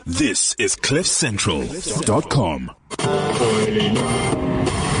This is CliffCentral.com.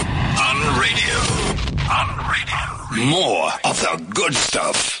 On radio. More of the good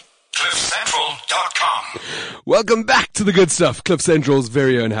stuff. CliffCentral.com. Welcome back to the good stuff. Cliff Central's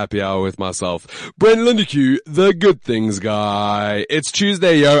very own happy hour with myself, Brent Lindeque, the good things guy. It's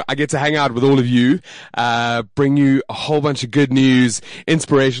Tuesday, yo. I get to hang out with all of you, bring you a whole bunch of good news,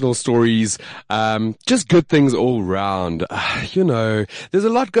 inspirational stories, just good things all round. There's a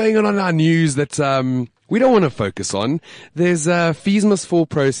lot going on our news that, we don't want to focus on. There's fees must fall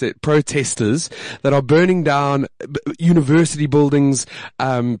protesters that are burning down university buildings,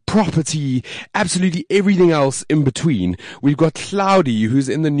 property, absolutely everything else in between. We've got Cloudy, who's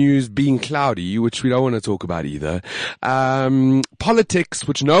in the news being cloudy, which we don't want to talk about either. Politics,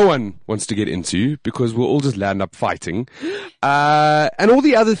 which no one wants to get into because we'll all just land up fighting. And all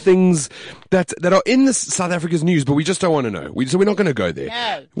the other things that are in this South Africa's news, but we just don't want to know. So we're not going to go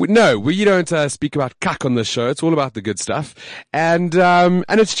there. No. We don't speak about cuck on this show. It's all about the good stuff. And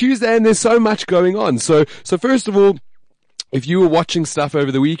it's Tuesday and there's so much going on. So first of all, if you were watching stuff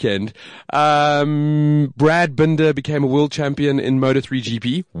over the weekend, Brad Binder became a world champion in Moto3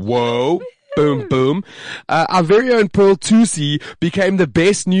 GP. Whoa. Boom, boom. Our very own Pearl Tusi became the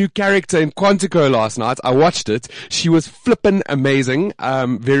best new character in Quantico last night. I watched it. She was flippin' amazing.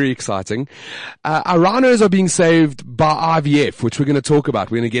 Very exciting. Our rhinos are being saved by IVF, which we're going to talk about.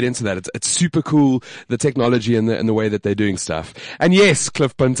 We're going to get into that. It's super cool, the technology and the way that they're doing stuff. And yes,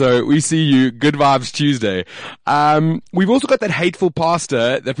 Cliff Pinto, we see you. Good vibes Tuesday. We've also got that hateful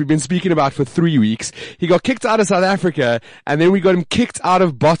pastor that we've been speaking about for 3 weeks. He got kicked out of South Africa and then we got him kicked out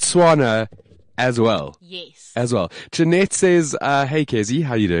of Botswana as well. Yes. As well. Jeanette says, hey Kezi,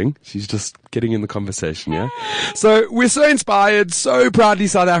 how you doing? She's just getting in the conversation, yeah? So we're so inspired, so proudly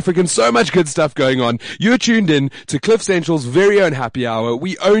South African, so much good stuff going on. You're tuned in to Cliff Central's very own happy hour.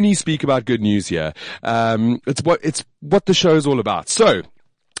 We only speak about good news here. It's what the show is all about. So,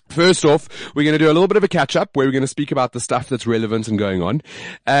 first off, we're going to do a little bit of a catch-up where we're going to speak about the stuff that's relevant and going on.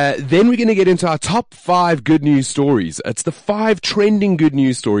 Then we're going to get into our top 5 good news stories. It's the 5 trending good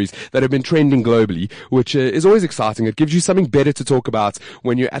news stories that have been trending globally, which is always exciting. It gives you something better to talk about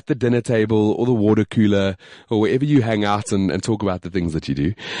when you're at the dinner table or the water cooler or wherever you hang out and talk about the things that you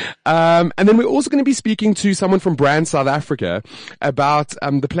do. And then we're also going to be speaking to someone from Brand South Africa about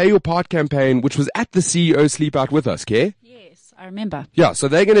the Play Your Part campaign, which was at the CEO Sleep Out with us, Care? I remember. Yeah, so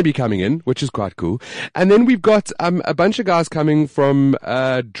they're going to be coming in, which is quite cool. And then we've got a bunch of guys coming from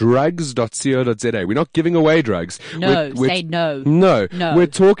drugs.co.za. We're not giving away drugs. No, say no. No. We're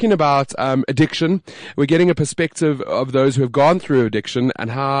talking about addiction. We're getting a perspective of those who have gone through addiction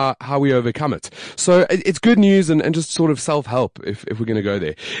and how we overcome it. So it's good news and just sort of self-help if we're going to go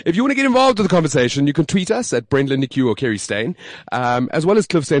there. If you want to get involved with the conversation, you can tweet us at Brent Lindeque or Kerry Stain, as well as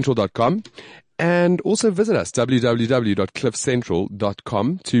CliffCentral.com. And also visit us,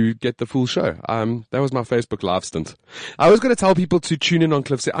 www.cliffcentral.com, to get the full show. That was my Facebook live stint. I was going to tell people to tune in on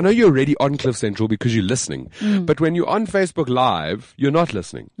Cliff Central. I know you're already on Cliff Central because you're listening. But when you're on Facebook Live, you're not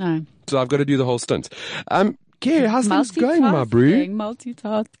listening. No. So I've got to do the whole stint. Kerry, how's things going, my brew?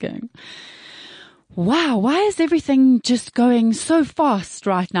 Multitasking. Wow, why is everything just going so fast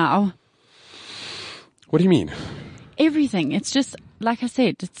right now? What do you mean? Everything. It's just, like I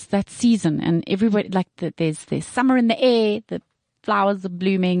said, it's that season and everybody, there's summer in the air, the flowers are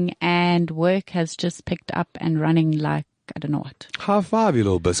blooming and work has just picked up and running like, I don't know what. High five, you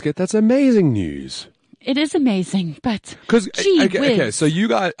little biscuit. That's amazing news. It is amazing, but okay, so you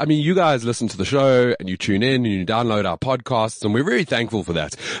guys listen to the show and you tune in and you download our podcasts and we're very thankful for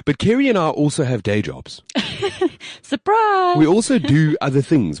that. But Kerry and I also have day jobs. Surprise! We also do other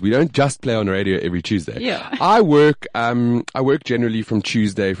things. We don't just play on the radio every Tuesday. Yeah. I work generally from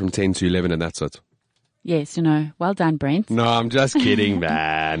Tuesday from 10 to 11 and that's it. Yes, well done, Brent. No, I'm just kidding,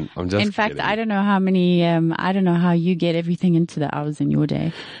 man. In fact, I don't know how you get everything into the hours in your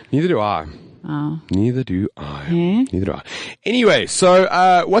day. Neither do I. Oh. Neither do I. Yeah? Neither do I. Anyway,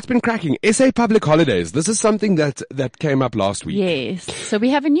 so what's been cracking? SA public holidays. This is something that came up last week. Yes. So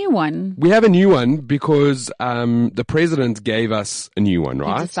we have a new one. We have a new one because the president gave us a new one,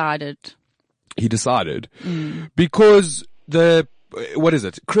 right? He decided. Because what is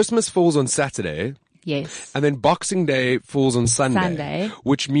it? Christmas falls on Saturday. Yes. And then Boxing Day falls on Sunday.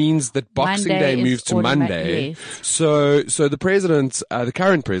 Which means that Boxing Day moves to Monday. Yes. So the president, the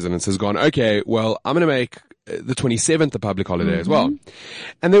current president has gone, okay, well, I'm going to make the 27th a public holiday as well.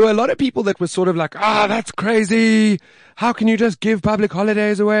 And there were a lot of people that were sort of like, that's crazy. How can you just give public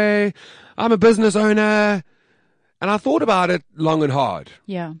holidays away? I'm a business owner. And I thought about it long and hard.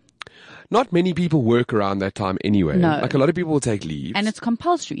 Yeah. not many people work around that time anyway. No. Like a lot of people will take leave. And it's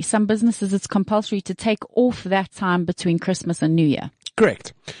compulsory. Some businesses, it's compulsory to take off that time between Christmas and New Year.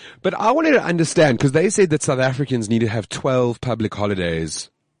 Correct. But I wanted to understand, because they said that South Africans need to have 12 public holidays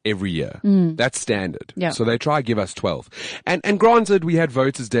every year. That's standard. Yeah. So they try to give us 12. And granted, we had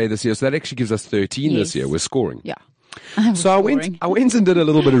Voters' Day this year, so that actually gives us 13 this Yes. year. We're scoring. Yeah. So I went and did a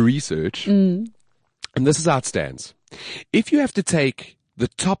little bit of research, and this is how it stands. If you have to take the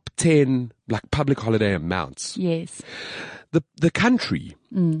top 10 like public holiday amounts, Yes. the country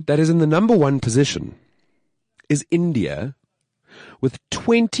that is in the number one position is India, with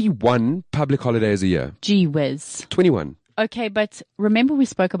 21 public holidays a year. Gee whiz. 21. Okay, but remember we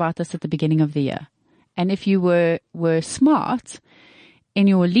spoke about this at the beginning of the year. And if you were smart in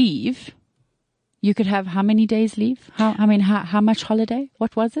your leave, you could have how many days leave? How much holiday?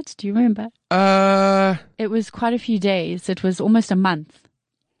 What was it? Do you remember? It was quite a few days. It was almost a month.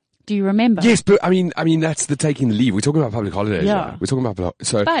 Do you remember? Yes, but I mean that's the taking the leave. We're talking about public holidays. Yeah. Now. We're talking about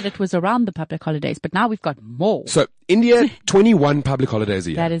But it was around the public holidays. But now we've got more. So India, 21 public holidays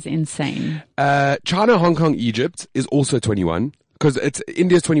a year. That is insane. China, Hong Kong, Egypt is also 21. Because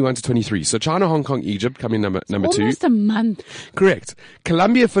India's 21 to 23. So China, Hong Kong, Egypt coming number two. Almost a month. Correct.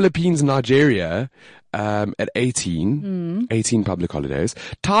 Colombia, Philippines, Nigeria, at 18 public holidays.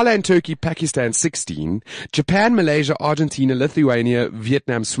 Thailand, Turkey, Pakistan, 16. Japan, Malaysia, Argentina, Lithuania,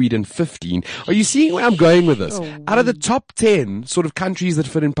 Vietnam, Sweden, 15. Are you seeing where I'm going with this? Out of the top 10 sort of countries that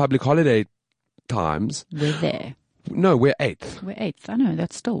fit in public holiday times. We're there. No, we're 8th. We're 8th. I know,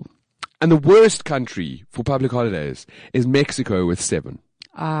 that's still. And the worst country for public holidays is Mexico with 7.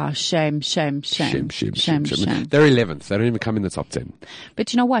 Ah, shame. Shame. They're 11th. They don't even come in the top 10.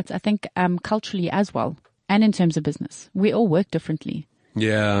 But you know what? I think culturally as well, and in terms of business, we all work differently.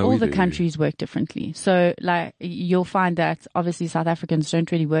 Yeah, all the countries work differently. So, like, you'll find that obviously South Africans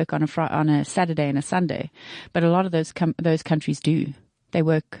don't really work on a Saturday and a Sunday, but a lot of those countries do. They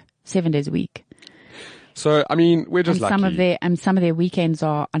work 7 days a week. So, I mean, we're just lucky. Some of their weekends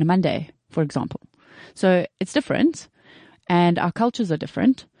are on a Monday, for example. So it's different, and our cultures are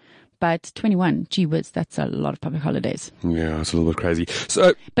different. But 21, gee whiz, that's a lot of public holidays. Yeah, it's a little bit crazy.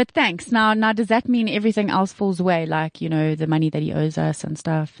 So, but thanks. Now, does that mean everything else falls away? Like, the money that he owes us and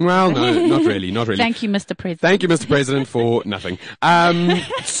stuff? Well, no, not really. Thank you, Mr. President. Thank you, Mr. President, for nothing.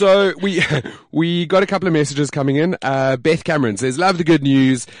 So we got a couple of messages coming in. Beth Cameron says, love the good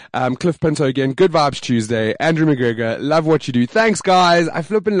news. Cliff Pinto again, good vibes Tuesday. Andrew McGregor, love what you do. Thanks, guys. I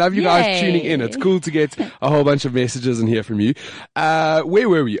flippin' love you guys tuning in. It's cool to get a whole bunch of messages and hear from you. Where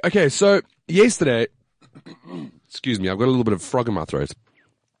were we? Okay. So yesterday, excuse me, I've got a little bit of frog in my throat.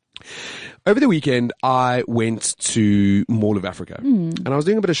 Over the weekend, I went to Mall of Africa and I was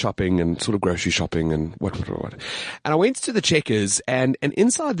doing a bit of shopping and sort of grocery shopping and what. And I went to the Checkers and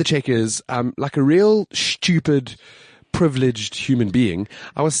inside the Checkers, like a real stupid, privileged human being,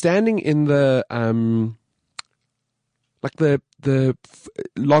 I was standing in the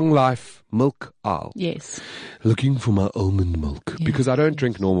long life milk aisle. Yes. Looking for my almond milk because I don't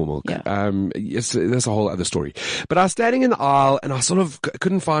drink normal milk. Yeah. Yes, that's a whole other story. But I was standing in the aisle and I sort of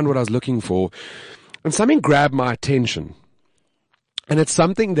couldn't find what I was looking for, and something grabbed my attention. And it's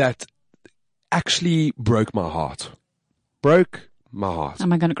something that actually broke my heart. Am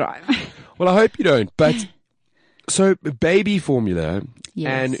I going to cry? Well, I hope you don't. But so baby formula. Yes.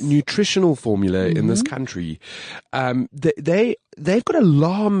 And nutritional formula in this country, they've got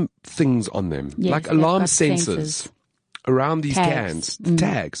alarm things on them, yes, like alarm sensors around these cans,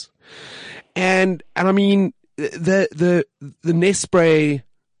 tags. And I mean, the Nespresso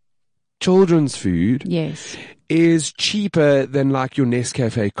children's food yes. is cheaper than like your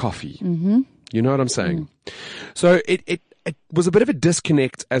Nescafe coffee. Mm-hmm. You know what I'm saying? So it was a bit of a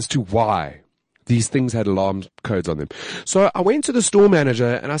disconnect as to why these things had alarm codes on them. So I went to the store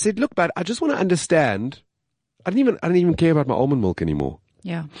manager and I said, look, bud, I just want to understand. I didn't even care about my almond milk anymore.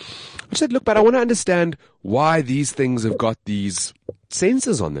 Yeah. I said, look, but I want to understand why these things have got these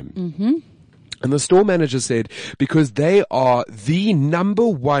sensors on them. Mm-hmm. And the store manager said, because they are the number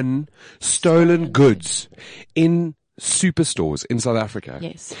one stolen goods in superstores in South Africa.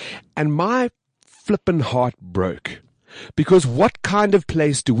 Yes. And my flippin' heart broke. Because what kind of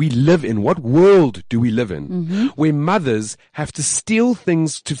place do we live in? What world do we live in where mothers have to steal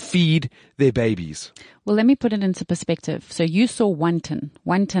things to feed their babies? Well, let me put it into perspective. So you saw 1 tin.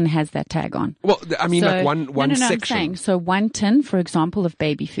 1 tin has that tag on. Well, I mean, so, like one section. I'm saying, so 1 tin, for example, of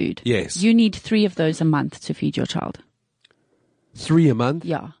baby food. Yes. You need 3 of those a month to feed your child. 3 a month?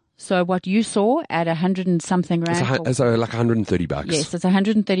 Yeah. So what you saw at 100 and something rand. So like $130. Yes, it's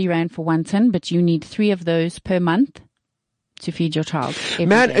 130 rand for 1 tin, but you need 3 of those per month to feed your child. Every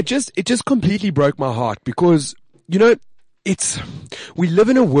Man, day. it just completely broke my heart because, you know, we live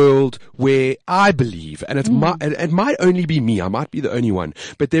in a world where I believe, and it might only be me, I might be the only one,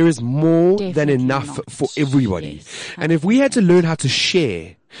 but there is more than Definitely enough not. for everybody. Yes. And if we had to learn how to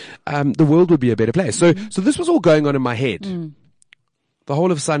share, the world would be a better place. So this was all going on in my head. The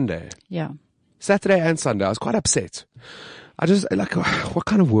whole of Sunday, Yeah. Saturday and Sunday, I was quite upset. I just, like, what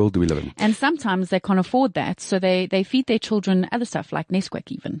kind of world do we live in? And sometimes they can't afford that, so they feed their children other stuff like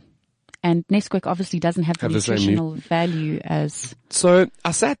Nesquik even. And Nesquik obviously doesn't have the Have the same nutritional value as... So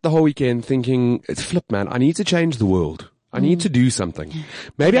I sat the whole weekend thinking, it's flip, man. I need to change the world. I need to do something.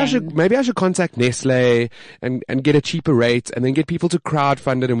 Maybe I should contact Nestle and get a cheaper rate and then get people to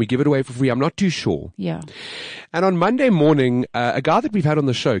crowdfund it and we give it away for free. I'm not too sure. Yeah. And on Monday morning, a guy that we've had on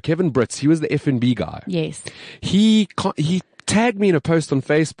the show, Kevin Britz, he was the F&B guy. Yes. He tagged me in a post on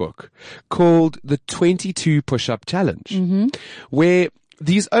Facebook called the 22 Push-Up Challenge, where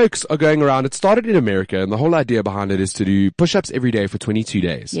these oaks are going around. It started in America, and the whole idea behind it is to do push-ups every day for 22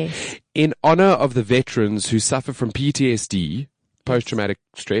 days. Yes. In honor of the veterans who suffer from PTSD, post-traumatic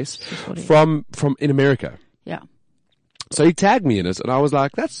stress, from in America. Yeah. So he tagged me in it, and I was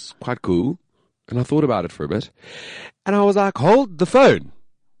like, that's quite cool. And I thought about it for a bit. And I was like, hold the phone.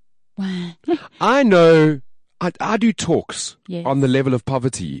 I know, I do talks Yes. on the level of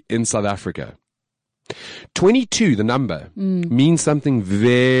poverty in South Africa. 22, the number, means something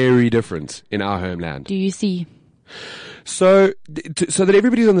very different in our homeland. Do you see? So that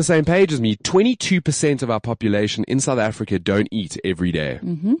everybody's on the same page as me, 22% of our population in South Africa don't eat every day.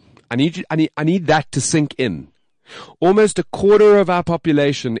 I need that to sink in. Almost a quarter of our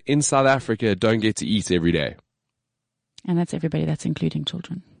population in South Africa don't get to eat every day. And that's everybody, that's including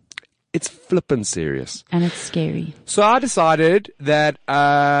children. It's flippin' serious. And it's scary. So I decided that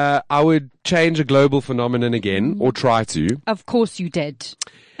I would change a global phenomenon again, or try to. Of course you did.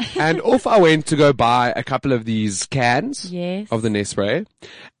 And off I went to go buy a couple of these cans Yes. of the Nesspray.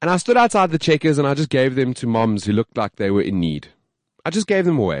 And I stood outside the Checkers and I just gave them to moms who looked like they were in need. I just gave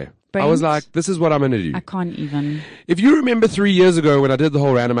them away. I was Brent, like, this is what I'm going to do. I can't even. If you remember 3 years ago when I did the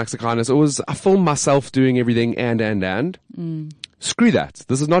whole random acts of kindness, I filmed myself doing everything and. Screw that.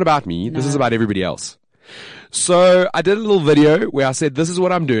 This is not about me. This is about everybody else. So I did a little video where I said, this is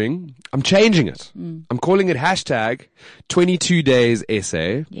what I'm doing. I'm changing it. I'm calling it hashtag 22 days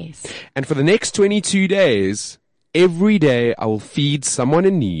essay. Yes. And for the next 22 days, every day I will feed someone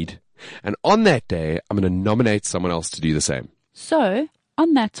in need. And on that day, I'm going to nominate someone else to do the same. So,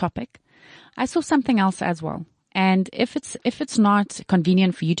 on that topic, I saw something else as well. And if it's not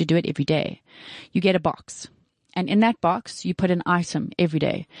convenient for you to do it every day, you get a box. And in that box, you put an item every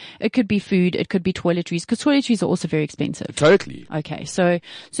day. It could be food, it could be toiletries, because toiletries are also very expensive. Totally. Okay, so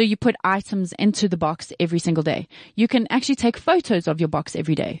you put items into the box every single day. You can actually take photos of your box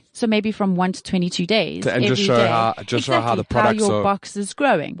every day. So maybe from 1 to 22 days. And just every show day. how the products how your are. box is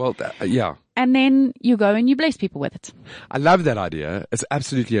growing. Well, yeah. And then you go and you bless people with it. I love that idea. It's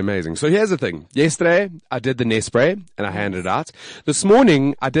absolutely amazing. So here's the thing. Yesterday, I did the Nesspray and I handed it out. This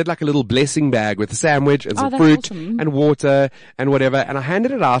morning, I did like a little blessing bag with a sandwich and some that's fruit awesome. and water and whatever. And I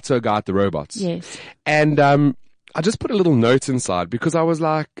handed it out to a guy at the Robots. Yes. And I just put a little note inside because I was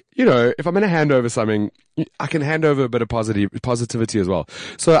like, you know, if I'm going to hand over something, I can hand over a bit of positivity as well.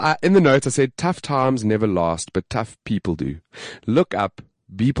 So in the notes, I said, tough times never last, but tough people do. Look up.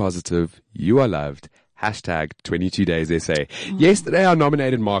 Be positive. You are loved. Hashtag 22 days essay. Yesterday I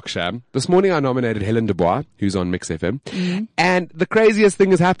nominated Mark Sham. This morning I nominated Helen Dubois, who's on Mix FM. And the craziest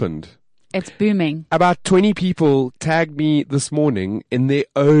thing has happened. It's booming. About 20 people tagged me this morning in their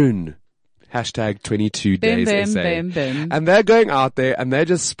own hashtag 22 days essay. And they're going out there and they're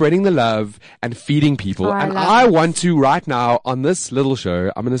just spreading the love and feeding people. Oh, and love I it. want to right now on this little show,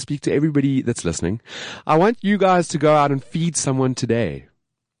 I'm going to speak to everybody that's listening. I want you guys to go out and feed someone today.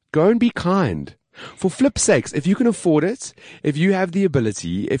 Go and be kind. For flip's sakes, if you can afford it, if you have the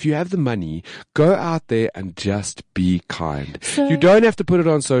ability, if you have the money, go out there and just be kind. You don't have to put it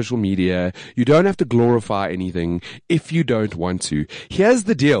on social media. You don't have to glorify anything if you don't want to. Here's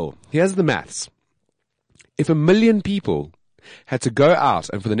the deal. Here's the maths. If 1 million people had to go out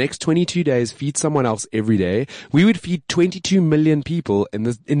and for the next 22 days feed someone else every day, we would feed 22 million people in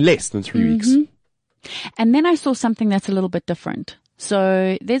less than 3 weeks. And then I saw something that's a little bit different.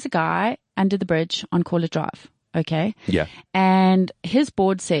 So there's a guy under the bridge on Caller Drive. Okay. Yeah. And his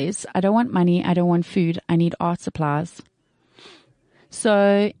board says, I don't want money. I don't want food. I need art supplies.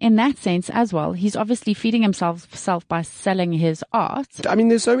 So in that sense as well, he's obviously feeding himself by selling his art. I mean,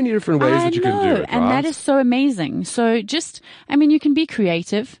 there's so many different ways that you can do it, right? And that is so amazing. So you can be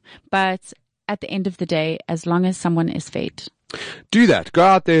creative, but at the end of the day, as long as someone is fed. Do that. Go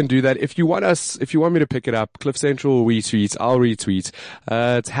out there and do that. If you want me to pick it up, Cliff Central will retweet. I'll retweet.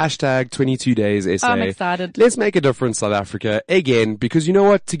 It's hashtag 22 days SA. I'm excited. Let's make a difference, South Africa, again, because you know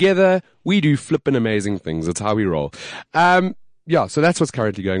what? Together, we do flippin' amazing things. That's how we roll. Yeah, so that's what's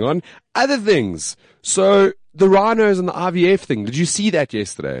currently going on. Other things. So the rhinos and the IVF thing. Did you see that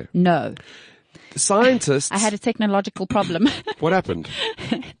yesterday? No. The scientists. I had a technological problem. What happened?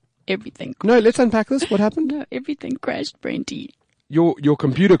 Everything. No, let's unpack this. What happened? No, everything crashed, Brenty. Your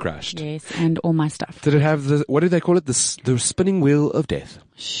computer crashed. Yes, and all my stuff. Did it have what do they call it? The spinning wheel of death.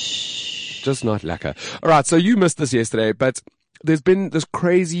 Shh. Just not lacquer. All right, so you missed this yesterday, but there's been this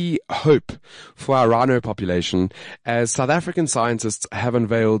crazy hope for our rhino population as South African scientists have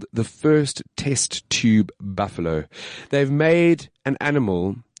unveiled the first test tube buffalo. They've made an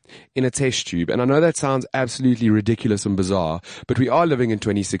animal in a test tube. And I know that sounds absolutely ridiculous and bizarre, but we are living in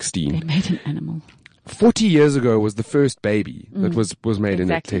 2016. They made an animal. 40 years ago was the first baby that was made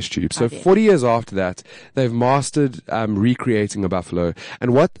in a test tube. So 40 years after that, they've mastered recreating a buffalo.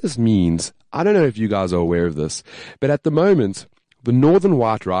 And what this means, I don't know if you guys are aware of this, but at the moment, the northern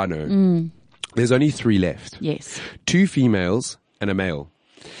white rhino, there's only 3 left. Yes. 2 females and a male.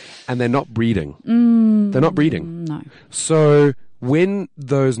 And they're not breeding. They're not breeding. No. So when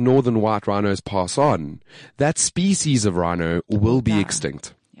those northern white rhinos pass on, that species of rhino will be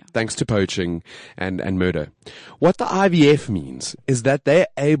extinct. Thanks to poaching and murder. What the IVF means is that they're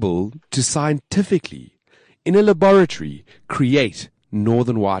able to scientifically, in a laboratory, create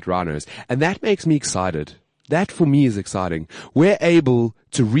northern white rhinos. And that makes me excited. That for me is exciting. We're able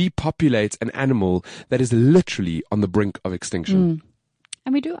to repopulate an animal that is literally on the brink of extinction.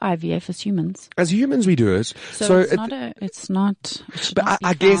 And we do IVF as humans. As humans, we do it. So it should not be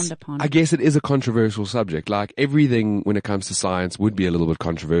frowned upon. I guess it is a controversial subject. Like everything when it comes to science would be a little bit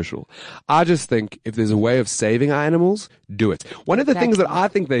controversial. I just think if there's a way of saving our animals, do it. One of the things that I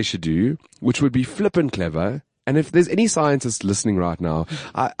think they should do, which would be flippin' clever, and if there's any scientists listening right now,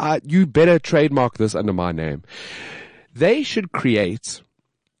 you better trademark this under my name. They should create,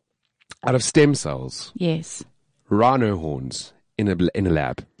 out of stem cells, yes, rhino horns in a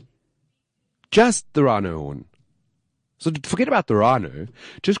lab. Just the rhino horn. So forget about the rhino.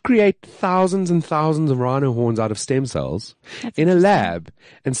 Just create thousands and thousands of rhino horns out of stem cells in a lab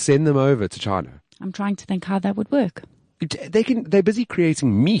and send them over to China. I'm trying to think how that would work. They're busy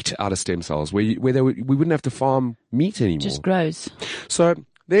creating meat out of stem cells where we wouldn't have to farm meat anymore. Just grows. So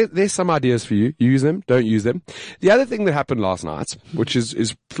there's some ideas for you. Use them, don't use them. The other thing that happened last night, which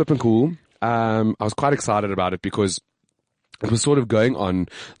is flippin' cool, I was quite excited about it because it was sort of going on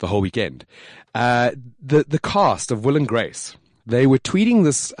the whole weekend. The cast of Will and Grace, they were tweeting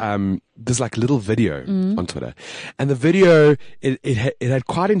this like little video on Twitter, and the video it had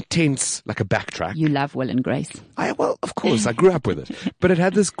quite intense, like a backtrack. You love Will and Grace. Well, of course, I grew up with it, but it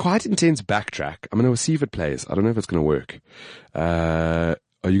had this quite intense backtrack. I'm going to see if it plays. I don't know if it's going to work.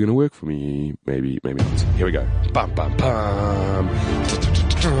 Are you going to work for me? Maybe not. Here we go. Bum bum bum.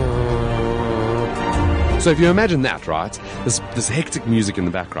 So if you imagine that, right, this hectic music in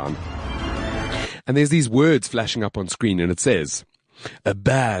the background, and there's these words flashing up on screen, and it says, "A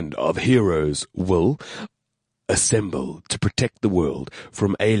band of heroes will assemble to protect the world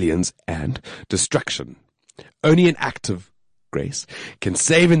from aliens and destruction. Only an act of grace can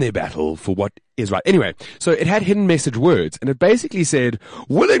save in their battle for what is right." Anyway, so it had hidden message words, and it basically said,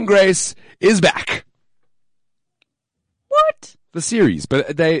 Will and Grace is back. What? The series, but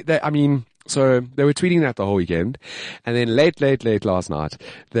so they were tweeting that the whole weekend, and then late last night,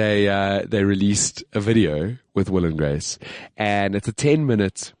 they released a video with Will and Grace, and it's a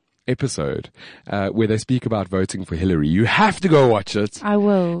 10-minute episode, where they speak about voting for Hillary. You have to go watch it. I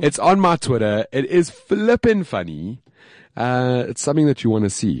will. It's on my Twitter. It is flippin' funny. It's something that you want to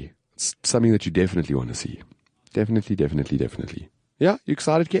see. It's something that you definitely want to see. Definitely. Yeah, you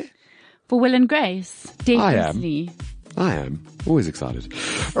excited, Kay? For Will and Grace? Definitely. I am. Always excited.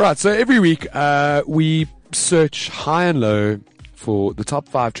 All right. So every week, we search high and low for the top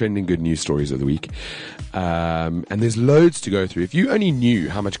 5 trending good news stories of the week. And there's loads to go through. If you only knew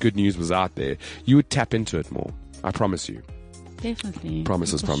how much good news was out there, you would tap into it more. I promise you. Definitely.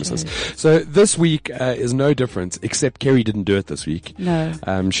 Promises. So this week is no different, except Kerry didn't do it this week. No.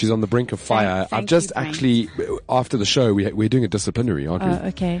 She's on the brink of fire. Thank I've just you, actually, after the show, we're doing a disciplinary, aren't we? Oh,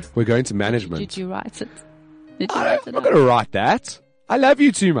 okay. We're going to management. Did you write it? I'm not going to write that. I love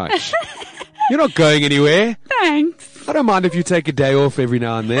you too much. You're not going anywhere. Thanks. I don't mind if you take a day off every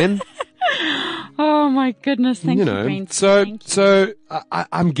now and then. Oh my goodness. Thank you, Brent. So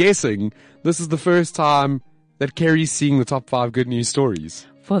I'm guessing this is the first time that Kerry's seeing the top 5 good news stories.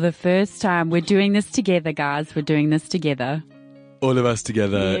 For the first time, we're doing this together, guys. We're doing this together. All of us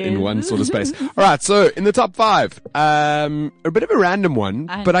together in one sort of space. All right, so in the top 5, a bit of a random one,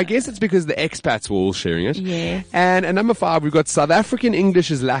 but I guess it's because the expats were all sharing it. Yes. And at number 5, we've got South African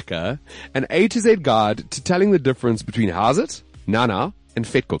English is lekker, an A to Z guide to telling the difference between how's it, nana, and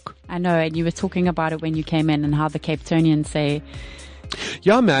vetkoek. I know, and you were talking about it when you came in and how the Cape Townians say,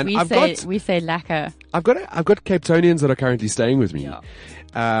 Yeah, man, we say lekker. I've got Cape Townians that are currently staying with me,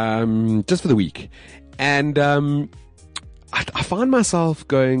 just for the week, and I find myself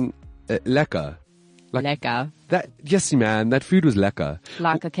going lekker, Lekker. that. Yes, man, that food was lekker.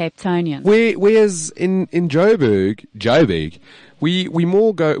 Like a Cape Townian. Whereas in Joburg, we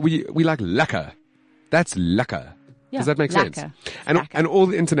more go we like lekker. That's lekker. Does that make sense? lekker. And Lekker. and all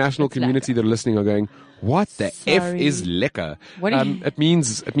the international It's community that are listening are going, what the F Sorry. is lekker? What do you- It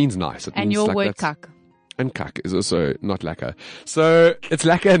means nice. It And means your like word that's- kak. And kak is also not lekker. So it's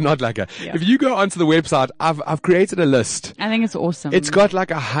lekker and not lekker. Yeah. If you go onto the website, I've created a list. I think it's awesome. It's got like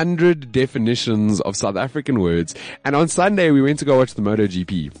 100 definitions of South African words. And on Sunday we went to go watch the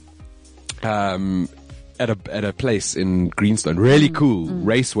MotoGP. At a place in Greenstone. Really cool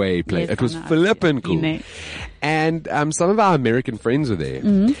raceway place. Yes, It was I know. flippin' I've cool. been there. And some of our American friends were there.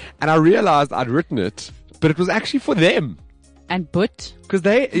 And I realized I'd written it, but it was actually for them. And but Because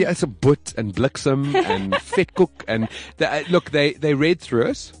it's a Boet and Bliksem and Vetkoek and they read through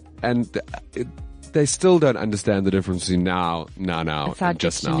it and they still don't understand the difference between now, it's our and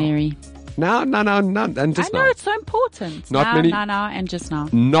just dictionary. now. Now, and just I know now. it's so important. Not now, many- now, and just now.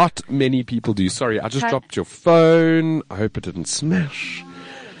 Not many people do. Sorry, I just Okay. dropped your phone. I hope it didn't smash.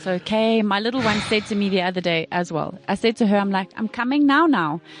 It's okay. My little one said to me the other day as well. I said to her, I'm like, I'm coming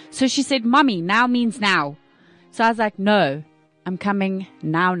now. So she said, Mommy, now means now. So I was like, no, I'm coming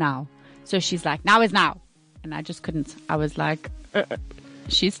now. So she's like, now is now. And I just couldn't. I was like,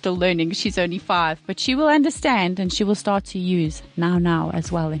 she's still learning. She's only 5, but she will understand and she will start to use now as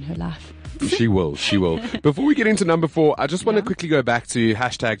well in her life. She will. Before we get into number 4, I just want to quickly go back to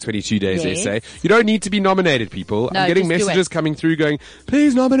hashtag 22 days Yes. essay. You don't need to be nominated, people. No, I'm getting just do messages it. coming through going,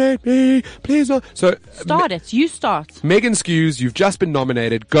 please nominate me, please not. So Start it. You start. Megan Skews, you've just been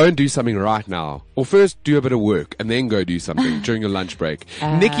nominated. Go and do something right now. Or first do a bit of work and then go do something during your lunch break.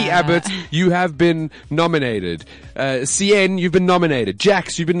 Nikki Abbott, you have been nominated. CN, you've been nominated.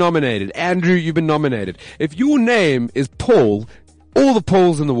 Jax, you've been nominated. Andrew, you've been nominated. If your name is Paul, all the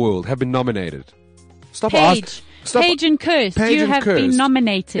Pauls in the world have been nominated. Stop asking. Paige and Kirst, Paige you and have been Kirst.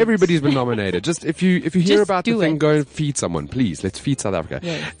 nominated. Everybody's been nominated. Just if you hear Just about the do thing, it. go and feed someone, please. Let's feed South Africa.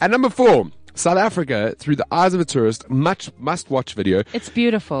 Yes. And number 4, South Africa through the eyes of a tourist. Must watch video. It's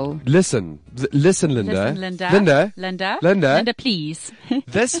beautiful. Listen, Linda. Listen, Linda. Linda, please.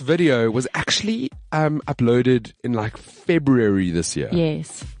 This video was actually uploaded in like February this year.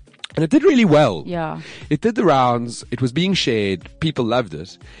 Yes. And it did really well. Yeah. It did the rounds. It was being shared. People loved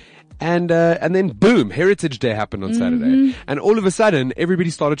it. And then boom, Heritage Day happened on Saturday. And all of a sudden, everybody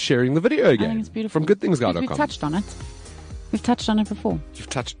started sharing the video again. I think it's beautiful. From goodthingsguy.com. We've touched on it. We've touched on it before. You've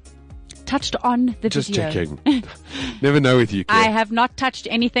touched On the Just video. checking. Never know with you, I Claire. have not touched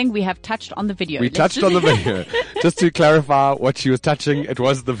anything. We have touched on the video. We touched on the video. Just to clarify what she was touching, it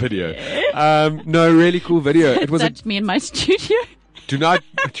was the video. No, really cool video. It was touched me in my studio. do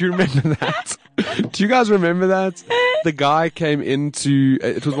you remember that? Do you guys remember that? The guy came into,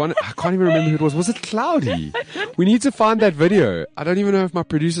 it was one, I can't even remember who it was. Was it Cloudy? We need to find that video. I don't even know if my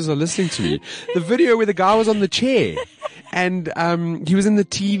producers are listening to me. The video where the guy was on the chair. And he was in the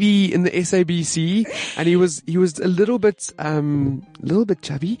TV in the SABC, and he was a little bit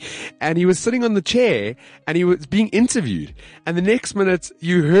chubby, and he was sitting on the chair, and he was being interviewed. And the next minute,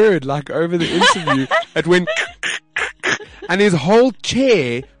 you heard like over the interview, it went, and his whole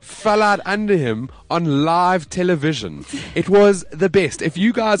chair fell out under him on live television. It was the best. If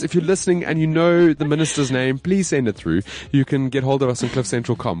you're listening and you know the minister's name, please send it through. You can get hold of us on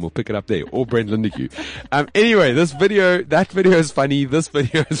cliffcentral.com. We'll pick it up there. Or Brent Lindeque. Anyway, that video is funny. This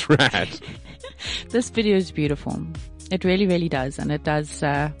video is rad. This video is beautiful. It really, really does. And it does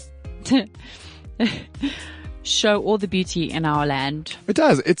show all the beauty in our land. It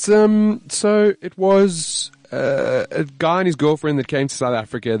does. It's, so it was, a guy and his girlfriend that came to South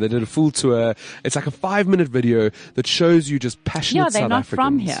Africa. They did a full tour. It's like a 5-minute video that shows you just passionate Yeah, they're South not Africans.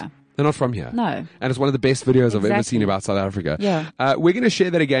 from here. They're not from here. No. And it's one of the best videos I've ever Exactly. seen about South Africa. Yeah. We're going to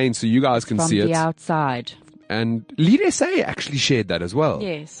share that again so you guys can From see the it. outside. And Lead SA actually shared that as well.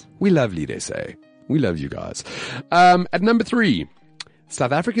 Yes. We love Lead SA. We love you guys. At number 3,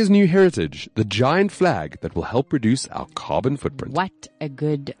 South Africa's new heritage, the giant flag that will help reduce our carbon footprint. What a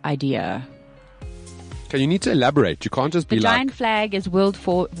good idea. Okay, you need to elaborate. You can't just be The like... Giant Flag is world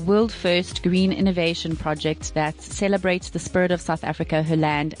first green innovation project that celebrates the spirit of South Africa, her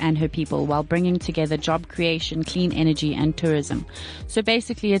land and her people, while bringing together job creation, clean energy and tourism. So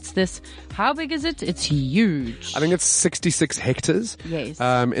basically it's this, how big is it? It's huge. I think it's 66 hectares. Yes.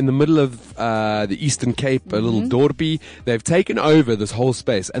 In the middle of the Eastern Cape, a little Dorpy. They've taken over this whole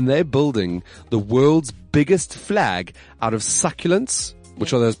space and they're building the world's biggest flag out of succulents,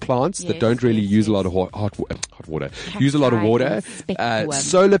 which are those plants that don't really use a lot of hot water, use a lot of water.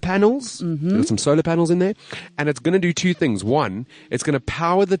 Solar panels. There's some solar panels in there. And it's going to do two things. One, it's going to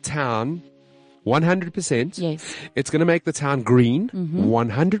power the town 100%. Yes. It's going to make the town green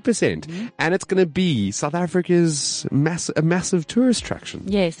 100%. And it's going to be South Africa's a massive tourist attraction.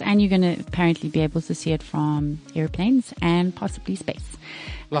 Yes, and you're going to apparently be able to see it from airplanes and possibly space.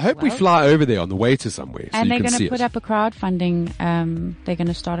 Well, I hope we fly over there on the way to somewhere so And you they're can going see to put it. up a crowdfunding. They're going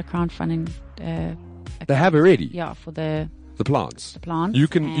to start a crowdfunding. They have already. Yeah, for the plants. plants You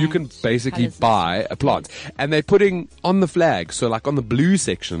can and basically colours and buy a plant. And they're putting on the flag, so like on the blue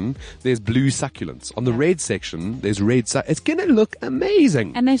section, there's blue succulents. On the red section, there's red it's gonna look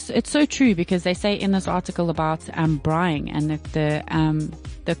amazing. And it's so true because they say in this article about braaiing and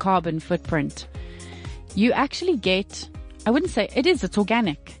the carbon footprint. You actually get, I wouldn't say it's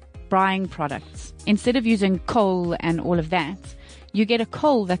organic braaiing products. Instead of using coal and all of that, you get a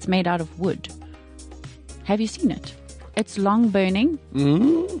coal that's made out of wood. Have you seen it? It's long burning,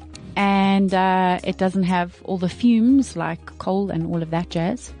 and it doesn't have all the fumes like coal and all of that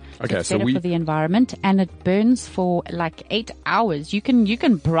jazz. Okay, it's so better for the environment, and it burns for like 8 hours. You can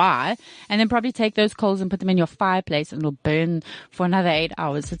braai and then probably take those coals and put them in your fireplace, and it'll burn for another 8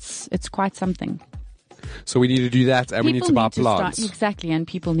 hours. It's quite something. So we need to do that, and we need to buy plants. Exactly, and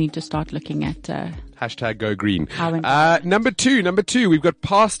people need to start looking at Hashtag go green. How Number two, we've got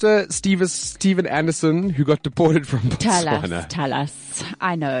Pastor Steven Anderson, who got deported from Botswana. Tell us.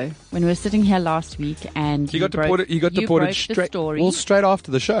 I know. When we were sitting here last week and He got deported straight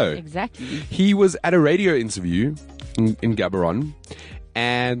after the show. Exactly. He was at a radio interview in Gaborone,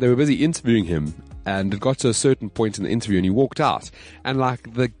 and they were busy interviewing him. And it got to a certain point in the interview and he walked out. And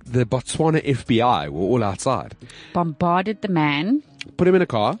like the Botswana FBI were all outside. Bombarded the man. Put him in a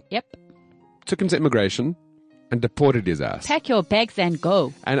car. Yep. Took him to immigration and deported his ass. Pack your bags and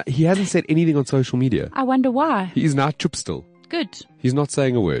go. And he hasn't said anything on social media. I wonder why. He's now chup still. Good. He's not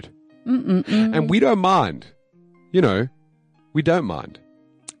saying a word. And we don't mind. We don't mind.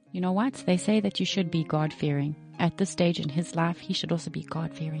 You know what? They say that you should be God-fearing. At this stage in his life, he should also be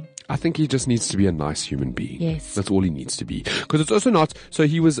God-fearing. I think he just needs to be a nice human being. Yes. That's all he needs to be. Because it's also not, so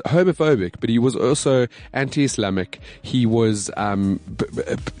he was homophobic, but he was also anti-Islamic. He was,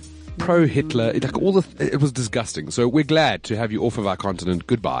 pro-Hitler, it was disgusting. So we're glad to have you off of our continent.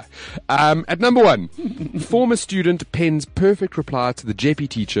 Goodbye. At number one, former student pens perfect reply to the JP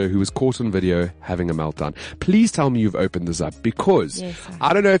teacher who was caught on video having a meltdown. Please tell me you've opened this up because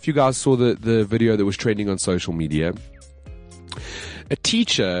I don't know if you guys saw the video that was trending on social media. A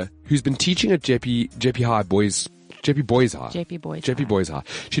teacher who's been teaching at JP Boys High.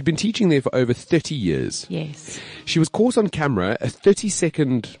 She'd been teaching there for over 30 years. Yes. She was caught on camera, a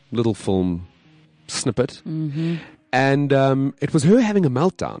 30-second little film snippet. And it was her having a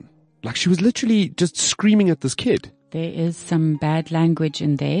meltdown. Like she was literally just screaming at this kid. There is some bad language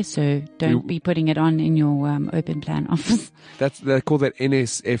in there, so don't be putting it on in your open plan office. They call that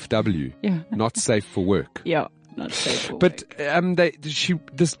NSFW. Yeah. Not safe for work. Yeah, not safe for But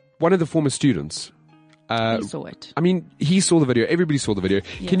one of the former students. He saw it. I mean, he saw the video. Everybody saw the video.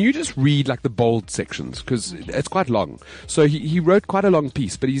 Yeah. Can you just read like the bold sections? Because it's quite long. So he wrote quite a long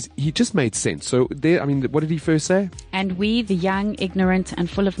piece, but he just made sense. So what did he first say? And we, the young, ignorant, and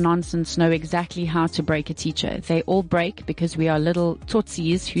full of nonsense, know exactly how to break a teacher. They all break because we are little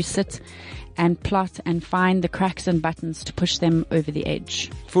tootsies who sit and plot and find the cracks and buttons to push them over the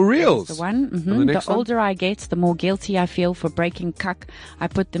edge. For reals? That's the one. And the next one? Older I get, the more guilty I feel for breaking cuck I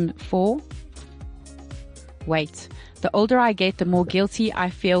put them for. Wait. The older I get, the more guilty I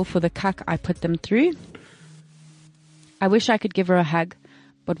feel for the cuck I put them through. I wish I could give her a hug,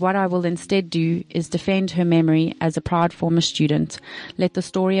 but what I will instead do is defend her memory as a proud former student. Let the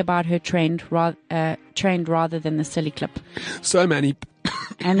story about her trend rather than the silly clip. So many.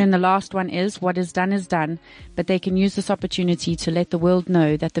 And then the last one is, what is done, but they can use this opportunity to let the world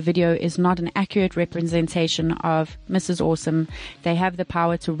know that the video is not an accurate representation of Mrs. Awesome. They have the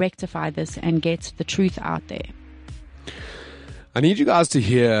power to rectify this and get the truth out there. I need you guys to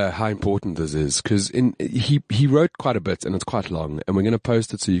hear how important this is because he wrote quite a bit and it's quite long and we're going to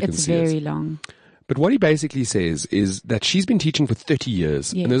post it so you can see it. It's very long. But what he basically says is that she's been teaching for 30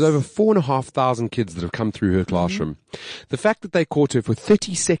 years Yes. and there's over 4,500 kids that have come through her classroom. The fact that they caught her for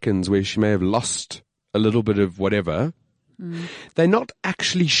 30 seconds where she may have lost a little bit of whatever, they're not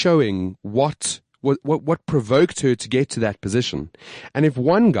actually showing what provoked her to get to that position. And if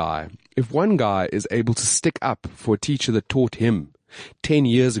one guy is able to stick up for a teacher that taught him 10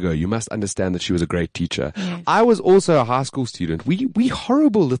 years ago, you must understand that she was a great teacher. Yes. I was also a high school student. We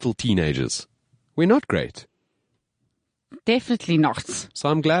horrible little teenagers. We're not great. Definitely not. So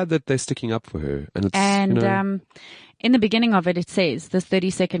I'm glad that they're sticking up for her. And it's, And in the beginning of it, it says this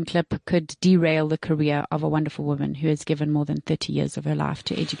 30-second clip could derail the career of a wonderful woman who has given more than 30 years of her life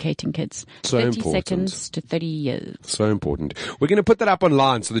to educating kids. So 30 important. seconds to 30 years. so important. We're going to put that up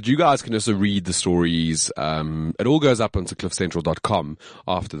online so that you guys can also read the stories. It all goes up onto cliffcentral.com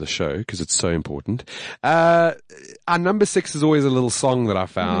after the show because it's so important. Our number 6 is always a little song that I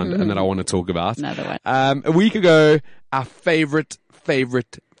found and that I want to talk about. Another one. A week ago, our favorite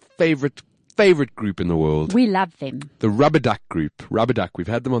group in the world. We love them. The Rubber Duck Group. Rubber Duck. We've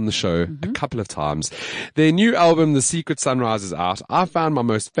had them on the show a couple of times. Their new album, The Secret Sunrise, is out. I found my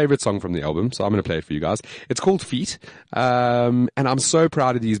most favorite song from the album, so I'm going to play it for you guys. It's called Feet. And I'm so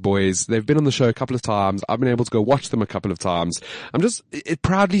proud of these boys. They've been on the show a couple of times. I've been able to go watch them a couple of times. I'm just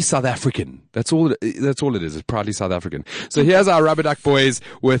proudly South African. That's all it is. It's proudly South African. So here's our Rubber Duck boys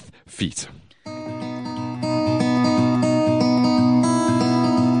with Feet.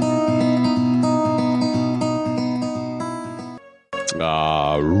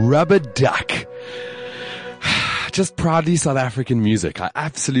 Rubber Duck. Just proudly South African music. I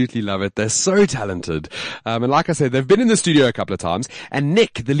absolutely love it. They're so talented. And like I said, they've been in the studio a couple of times. And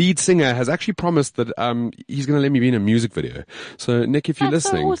Nick, the lead singer, has actually promised that he's going to let me be in a music video. So Nick, if you're That's so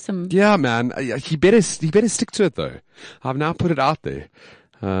listening. awesome. Yeah, man. He better stick to it though. I've now put it out there.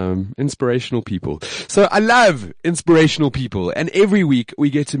 Inspirational people. So I love inspirational people, and every week we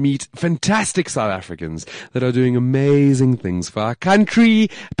get to meet fantastic South Africans that are doing amazing things for our country,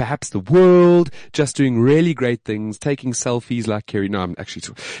 perhaps the world, just doing really great things, taking selfies like Kerry. No, I'm actually,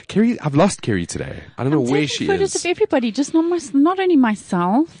 Kerry, I've lost Kerry today. I don't know where she photos is. of everybody, just not only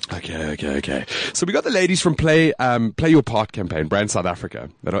myself. Okay. So we got the ladies from Play Your Part campaign, Brand South Africa,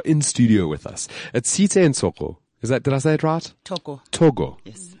 that are in studio with us. It's Sita and Soko. Did I say it right? Togo.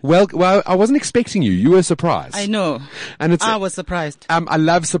 Yes. Well, I wasn't expecting you. You were surprised. I know. And I was surprised. I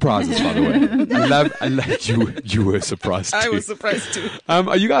love surprises, by the way. I love you were surprised too. I was surprised too.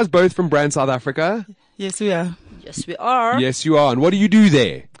 Are you guys both from Brand South Africa? Yes, we are. Yes, we are. Yes, you are. And what do you do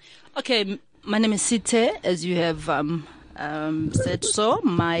there? Okay, my name is Site, as you have said so.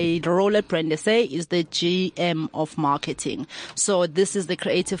 My role at Brand SA is the GM of marketing. So this is the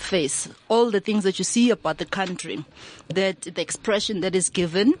creative face. All the things that you see about the country, that the expression that is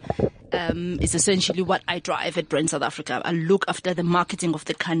given is essentially what I drive at Brand South Africa. I look after the marketing of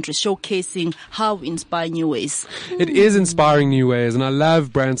the country, showcasing how we inspire new ways. It is inspiring new ways, and I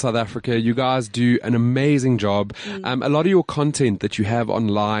love Brand South Africa. You guys do an amazing job. A lot of your content that you have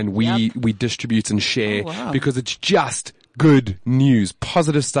online, we distribute and share because it's just good news,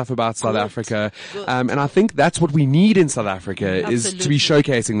 positive stuff about South Africa. And I think that's what we need in South Africa is to be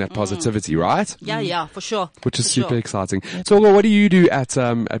showcasing that positivity, right? Yeah, for sure. Which is For super sure. exciting. So what do you do at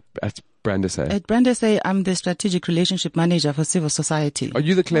Brand SA? At Brand SA, I'm the strategic relationship manager for civil society. Are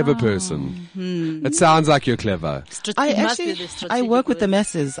you the clever person? It sounds like you're clever. I It must be actually, the I strategic work with the way.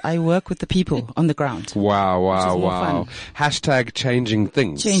 masses. I work with the people on the ground. Wow. is more fun. Hashtag changing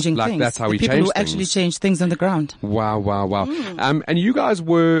things. Changing like things. That's how the we people change who things. actually change things on the ground. Wow. And you guys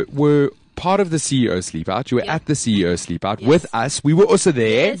were part of the CEO Sleep Out. You were at the CEO Sleep Out with us. We were also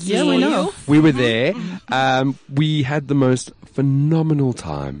there. Yes, Yeah, we know. We were there. We had the most phenomenal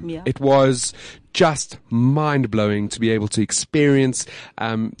time. Yeah. It was just mind-blowing to be able to experience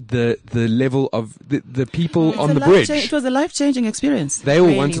the level of the people on the bridge. It was a life-changing experience. They all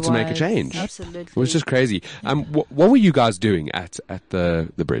Really wanted to make a was. change. Absolutely. It was just crazy. What were you guys doing at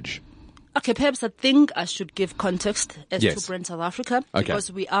the bridge? Okay, perhaps I think I should give context as Yes. to Brand South Africa Okay.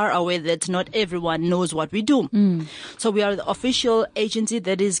 because we are aware that not everyone knows what we do. So we are the official agency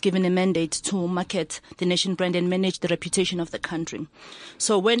that is given a mandate to market the nation brand and manage the reputation of the country.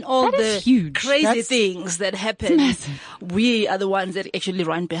 So when all That the is huge. crazy That's- things that happen, we are the ones that actually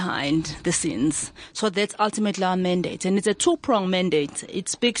run behind the scenes. So that's ultimately our mandate. And it's a two-pronged mandate. It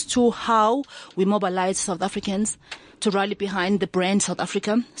speaks to how we mobilize South Africans to rally behind the brand South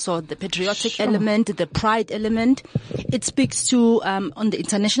Africa. So the patriotic element, the pride element. It speaks to, on the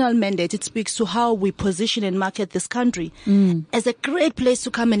international mandate, it speaks to how we position and market this country as a great place to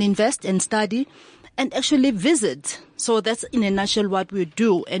come and invest and study and actually visit. So that's in a nutshell what we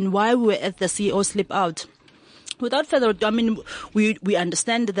do and why we're at the CEO Slip Out. Without further ado, I mean, we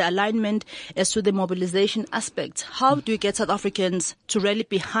understand the alignment as to the mobilization aspect. How do we get South Africans to rally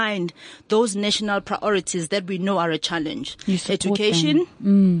behind those national priorities that we know are a challenge? You support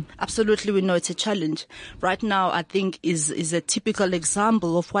Education, absolutely, we know it's a challenge. Right now, I think is a typical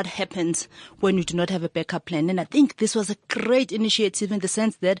example of what happens when you do not have a backup plan. And I think this was a great initiative in the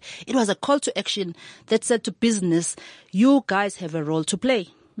sense that it was a call to action that said to business, you guys have a role to play.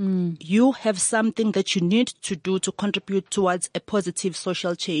 You have something that you need to do to contribute towards a positive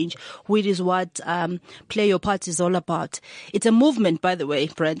social change, which is what Play Your Part is all about. It's a movement, by the way,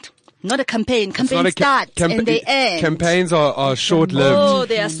 Brent. Not a campaign. Campaigns start and they end. Campaigns are short-lived. Oh,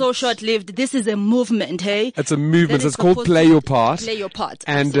 they are so short-lived. This is a movement, hey? It's a movement. That It's called Play Your Part. Play Your Part.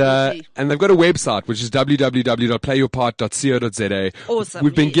 And absolutely. they've got a website, which is www.playyourpart.co.za. Awesome,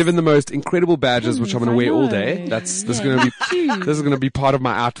 We've been yes. given the most incredible badges, which I'm going to wear all day. know. This is going to be part of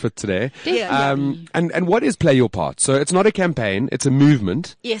my outfit today. Yeah. And what is Play Your Part? So it's not a campaign, it's a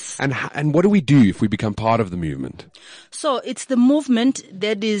movement. Yes. And what do we do if we become part of the movement? So it's the movement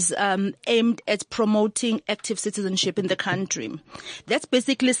that is aimed at promoting active citizenship in the country. That's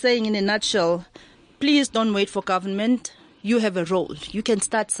basically saying in a nutshell, please don't wait for government. You have a role. You can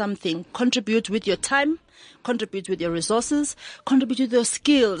start something. Contribute with your time. Contribute with your resources. Contribute with your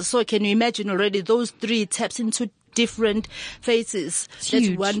skills. So can you imagine already those three taps into different phases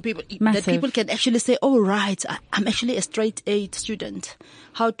huge. that Massive. people can actually say, oh right, I'm actually a straight A student.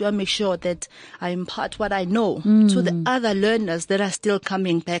 How do I make sure that I impart what I know to the other learners that are still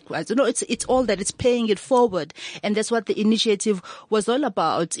coming backwards? You know, it's all that, it's paying it forward. And that's what the initiative was all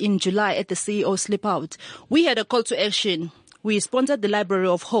about in July at the CEO Slip Out. We had a call to action. We sponsored the Library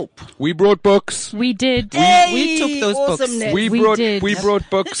of Hope. We brought books. We did. We took those books. awesomeness. We did. brought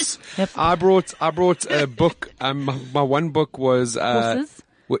books. Yep. I brought a book. My one book was Horses?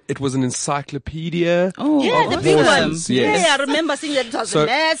 It was an encyclopedia. Oh, Yeah, the big one. horses, yes. Yeah, I remember seeing that. It was So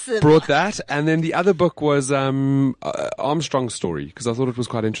massive. brought that, and then the other book was Armstrong's story, because I thought it was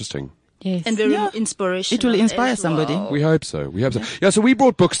quite interesting. Yes. And very Yeah. inspirational. It will inspire as well. somebody. We hope so. Yeah, so we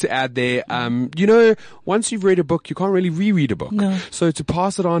brought books to add there. Once you've read a book, you can't really reread a book. No. So to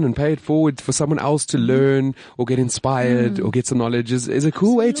pass it on and pay it forward for someone else to learn or get inspired or get some knowledge is a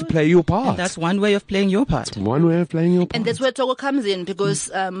cool way to play your part. That's one way of playing your part. one way of playing your part. And that's where Togo comes in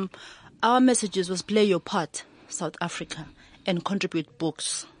because our messages was play your part, South Africa, and contribute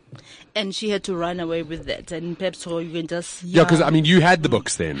books. And she had to run away with that. And perhaps so you can just... Yeah, because you had the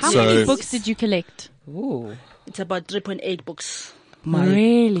books then. How so many books did you collect? Oh, It's about 3.8 books. my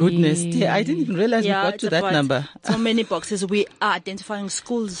Really? goodness. Yeah, I didn't even realize we got it's to that about number. So many boxes. We are identifying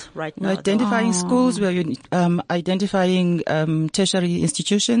schools right We're now. identifying schools, we're identifying tertiary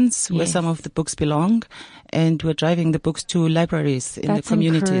institutions where Yes. some of the books belong, and we're driving the books to libraries in That's the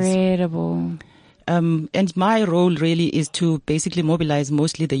communities. incredible. And my role really is to basically mobilize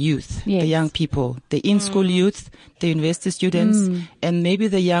mostly the youth, Yes. the young people, the in-school youth, the university students, and maybe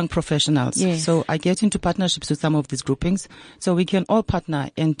the young professionals. Yes. So I get into partnerships with some of these groupings so we can all partner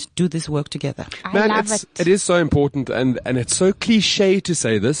and do this work together. I love it. it is so important, and it's so cliche to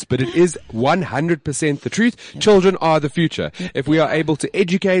say this, but it is 100% the truth. Children are the future. If we are able to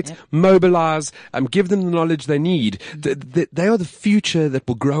educate, mobilize, give them the knowledge they need, they are the future that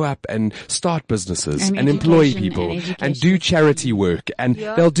will grow up and start businesses And and employ education people and and education do is charity work, and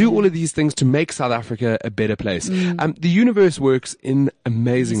they'll do all of these things to make South Africa a better place. The universe works in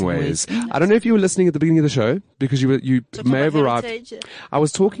amazing ways. I don't know if you were listening at the beginning of the show, because you Talking may about have arrived. heritage. I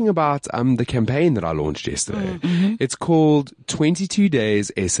was talking about the campaign that I launched yesterday. It's called 22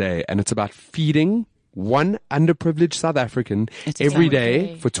 Days SA, and it's about feeding one underprivileged South African It's every exciting.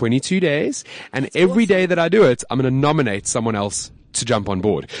 day for 22 days. And every day that I do it, I'm going to nominate someone else to jump on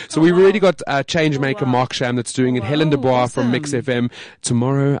board. So we've already got Changemaker Mark Sham that's doing it, Helen Dubois from Mix FM.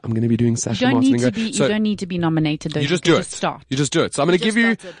 Tomorrow I'm going to be doing You Sasha don't need to Martin. be. You don't need to be nominated. Though. You just can do it. Start. You just do it. So I'm going to just give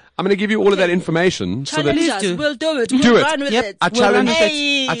you. started. I'm going to give you all of that information. So that Challenge us. do. We'll do it. Do We'll it. run with Yep. it. I We'll run challenge, with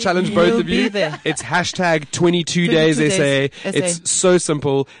it. I challenge You'll both of be you. there. It's hashtag 22 days 22 SA. days SA. It's so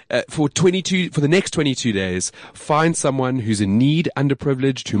simple. For the next 22 days, find someone who's in need,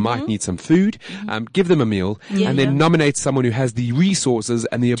 underprivileged, who might need some food, give them a meal, and then nominate someone who has the resources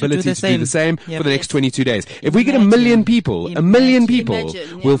and the ability to do the same Yep. for the next 22 days. If we get a million people, Imagine,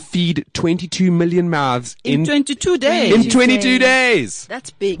 will feed 22 million mouths In 22 days. in 22 days.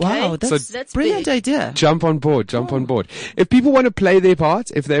 That's big. Wow, hey? that's That's brilliant big. idea. Jump on board. If people want to play their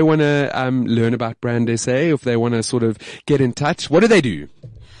part, if they want to learn about Brand SA, if they want to sort of get in touch, what do they do?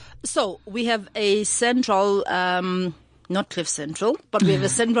 So we have a central not Cliff Central, but we have a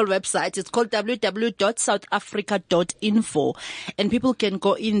central website. It's called www.southafrica.info. And people can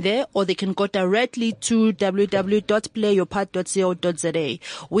go in there, or they can go directly to www.playyourpart.co.za.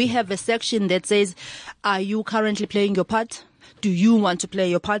 We have a section that says, are you currently playing your part? Do you want to play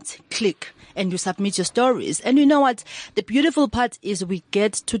your part? Click. And you submit your stories. And you know what? The beautiful part is we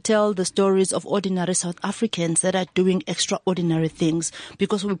get to tell the stories of ordinary South Africans that are doing extraordinary things,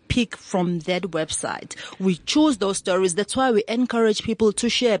 because we pick from that website. We choose those stories. That's why we encourage people to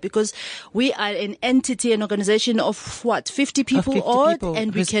share, because we are an entity, an organization of 50 people 50 odd, people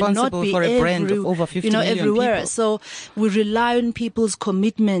and we cannot be for a brand of over 50 million everywhere. people. So we rely on people's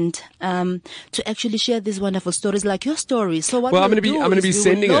commitment to actually share these wonderful stories, like your story. So what Well, I'm we'll going do to be is we will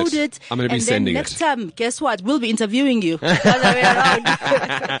sending load it. I'm going to be and then sending next it. time, guess what? We'll be interviewing you. Other way around.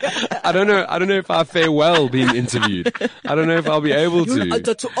 I don't know if I fare well being interviewed. I don't know if I'll be able to.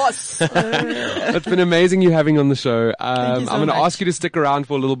 To us. It's been amazing you having on the show. I'm going to ask you to stick around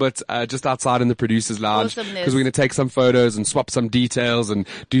for a little bit, just outside in the producer's lounge, because Awesomeness. we're going to take some photos and swap some details and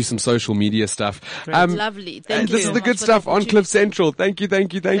do some social media stuff. Lovely. Thank you. This is so the much good for stuff the on Cliff opportunity. Central. Thank you.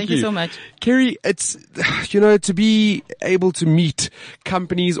 Thank you so much. Kerry, it's, to be able to meet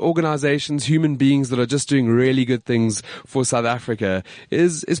companies, organizations, human beings that are just doing really good things for South Africa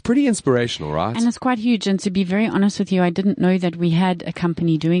is pretty inspirational, right? And it's quite huge. And to be very honest with you, I didn't know that we had a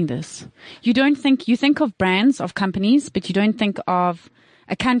company doing this. You think of brands, of companies, but you don't think of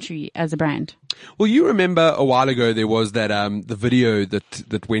a country as a brand. Well, you remember a while ago there was that the video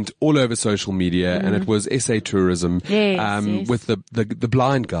that went all over social media, and it was SA Tourism, Yes. with the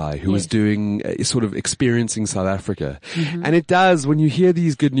blind guy who was Yes. doing sort of experiencing South Africa. And it does, when you hear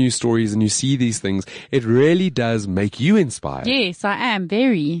these good news stories and you see these things, it really does make you inspired. Yes, I am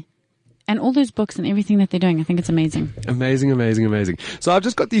very. And all those books and everything that they're doing, I think it's amazing. Amazing, amazing, amazing. So I've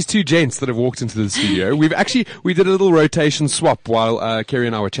just got these two gents that have walked into the studio. We did a little rotation swap while Kerry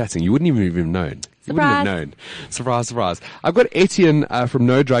and I were chatting. You wouldn't even have known. You wouldn't have known. Surprise, surprise. I've got Etienne from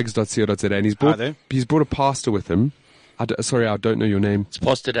nodrugs.co.za, and he's brought a pastor with him. I don't know your name. It's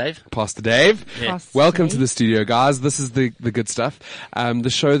Pastor Dave. Pastor Dave. Yeah. Pastor Welcome Dave. to the studio, guys. This is the good stuff. The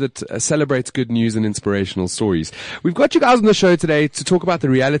show that celebrates good news and inspirational stories. We've got you guys on the show today to talk about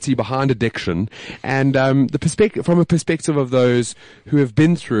the reality behind addiction and from a perspective of those who have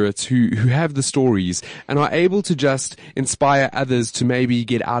been through it, who have the stories and are able to just inspire others to maybe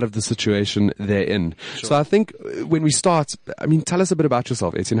get out of the situation they're in. Sure. So I think when we start, tell us a bit about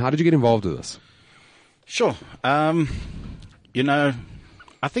yourself, Etienne. How did you get involved with this? Sure. I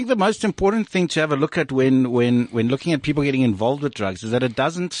think the most important thing to have a look at when looking at people getting involved with drugs is that it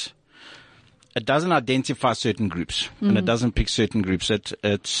doesn't identify certain groups and it doesn't pick certain groups.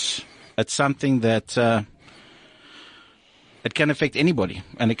 It's something that it can affect anybody,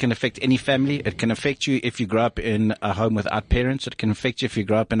 and it can affect any family. It can affect you if you grow up in a home without parents. It can affect you if you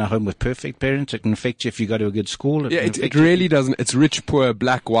grow up in a home with perfect parents. It can affect you if you go to a good school. It really doesn't. It's rich, poor,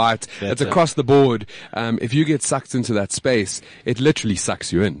 black, white. It's across the board. If you get sucked into that space, it literally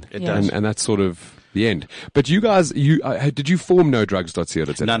sucks you in. It does. And that's sort of the end. But you guys, did you form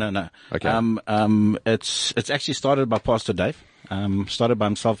nodrugs.co.za? No. Okay. It's actually started by Pastor Dave. Started by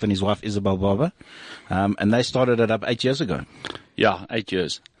himself and his wife Isabel Barber. And they started it up 8 years ago. Yeah, 8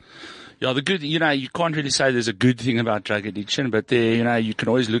 years. Yeah, the good, you can't really say there's a good thing about drug addiction, but there, you can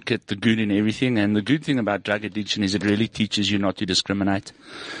always look at the good in everything. And the good thing about drug addiction is it really teaches you not to discriminate.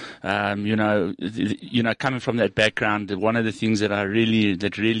 Coming from that background, one of the things that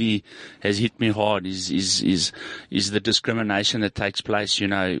really has hit me hard is the discrimination that takes place,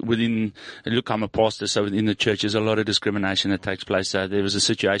 look, I'm a pastor, so within the church there's a lot of discrimination that takes place. So there was a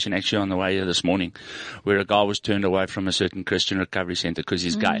situation actually on the way here this morning where a guy was turned away from a certain Christian recovery center because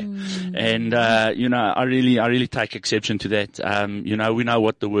he's gay. And, I really take exception to that. We know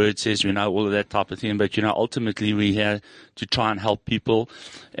what the word says, we know all of that type of thing, but, ultimately we're here to try and help people.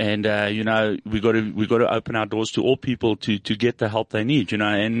 And, we got to open our doors to all people to get the help they need,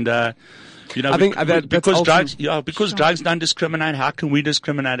 I think because drugs don't discriminate, how can we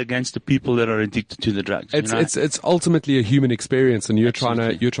discriminate against the people that are addicted to the drugs? It's ultimately a human experience, and you're trying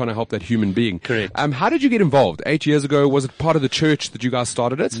to help that human being. Correct. How did you get involved? 8 years ago, was it part of the church that you guys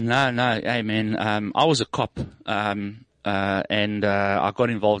started it? No. Hey man, I was a cop. And I got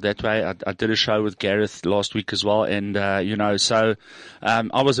involved that way. I did a show with Gareth last week as well. And, I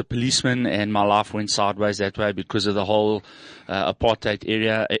was a policeman and my life went sideways that way because of the whole, apartheid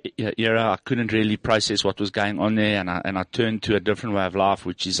era. I couldn't really process what was going on there. And I turned to a different way of life,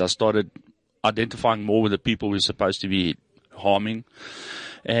 which is I started identifying more with the people we're supposed to be harming.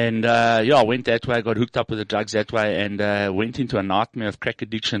 And, I went that way, got hooked up with the drugs that way, and, went into a nightmare of crack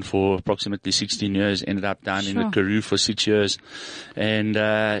addiction for approximately 16 years, ended up down in the Karoo for 6 years. And,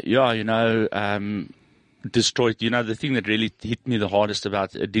 destroyed. The thing that really hit me the hardest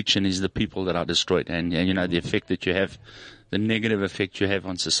about addiction is the people that are destroyed, and the effect that you have, the negative effect you have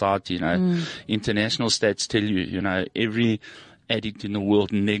on society. International stats tell you, every addict in the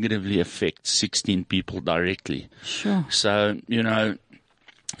world negatively affects 16 people directly. Sure. So, I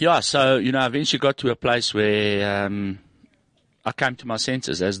eventually got to a place where, I came to my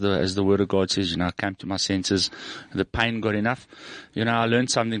senses, as the word of God says, I came to my senses. The pain got enough. I learned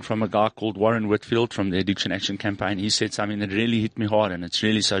something from a guy called Warren Whitfield from the Addiction Action Campaign. He said something that really hit me hard, and it's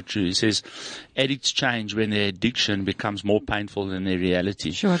really so true. He says, addicts change when their addiction becomes more painful than their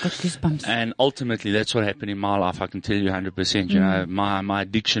reality. Sure, I got goosebumps. And ultimately, that's what happened in my life. I can tell you 100%. My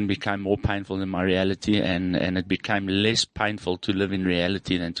addiction became more painful than my reality, and it became less painful to live in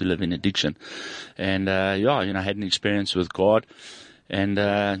reality than to live in addiction. And, I had an experience with God. And,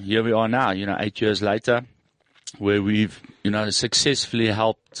 here we are now, 8 years later, where we've, successfully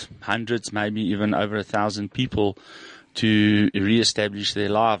helped hundreds, maybe even over 1,000 people to reestablish their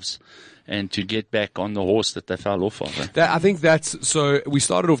lives and to get back on the horse that they fell off of. I think so we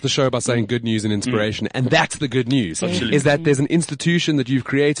started off the show by saying good news and inspiration, and that's the good news. Absolutely. Is that there's an institution that you've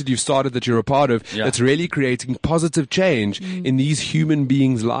created, you've started, that you're a part of, that's really creating positive change in these human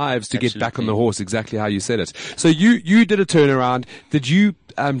beings' lives to get back on the horse, exactly how you said it. So you did a turnaround. Did you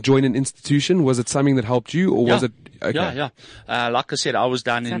join an institution? Was it something that helped you, or was it? Okay. Yeah. Like I said, I was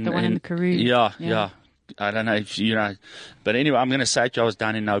down Is that the one in the Karoo? Yeah. I don't know if but anyway, I'm going to say it. I was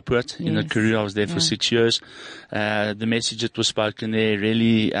down in Nowpoort in the Karoo. I was there for 6 years. The message that was spoken there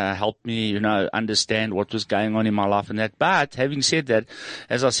really helped me, understand what was going on in my life and that. But having said that,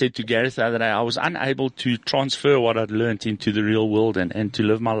 as I said to Gareth the other day, I was unable to transfer what I'd learned into the real world and to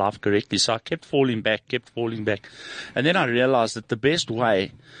live my life correctly. So I kept falling back. And then I realized that the best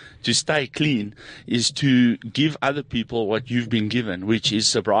way to stay clean is to give other people what you've been given, which is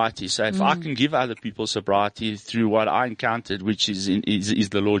sobriety. So if I can give other people sobriety through what I encountered, which is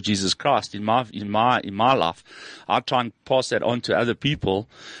the Lord Jesus Christ in my life, I try and pass that on to other people,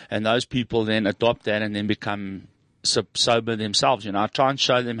 and those people then adopt that and then become sober themselves. I try and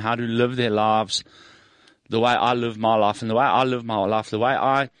show them how to live their lives the way I live my life, and the way I live my life, the way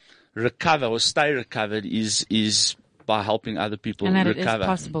I recover or stay recovered is by helping other people and that recover. It is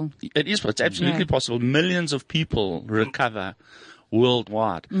possible. It's absolutely possible. Millions of people recover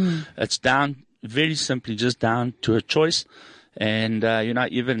worldwide. It's down, very simply, just down to a choice. And,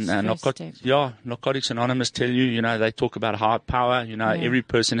 even, Narcotics Anonymous tell you, they talk about higher power. Every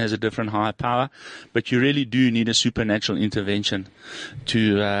person has a different higher power, but you really do need a supernatural intervention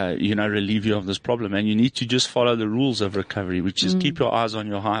to, relieve you of this problem. And you need to just follow the rules of recovery, which is keep your eyes on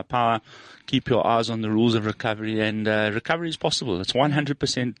your higher power, keep your eyes on the rules of recovery, and recovery is possible. It's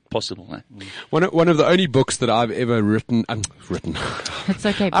 100% possible. One of the only books that I've ever written. It's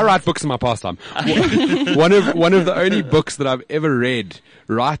okay. I write books in my pastime. one of the only books that I've ever read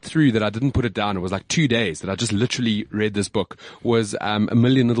right through that I didn't put it down. It was like 2 days that I just literally read this book. Was A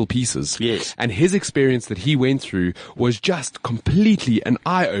Million Little Pieces. Yes. And his experience that he went through was just completely an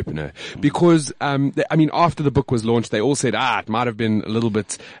eye opener, because after the book was launched, they all said, it might have been a little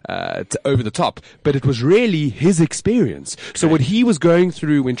bit over the top, but it was really his experience. So what he was going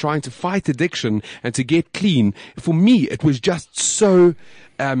through when trying to fight addiction and to get clean, for me, it was just so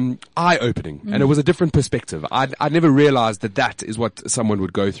eye-opening, and it was a different perspective. I never realized that is what someone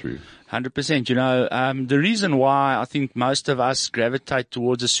would go through. 100%. The reason why I think most of us gravitate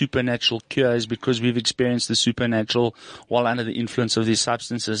towards a supernatural cure is because we've experienced the supernatural while under the influence of these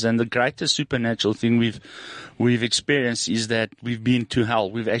substances. And the greatest supernatural thing we've experienced is that we've been to hell.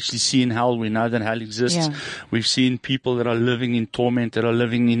 We've actually seen hell. We know that hell exists. Yeah. We've seen people that are living in torment, that are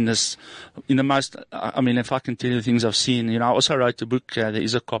living in the most, if I can tell you the things I've seen, I also wrote a book. There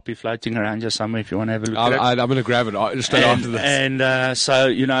is a copy floating around here somewhere if you want to have a look at it. I'm going to grab it straight after this. And, so,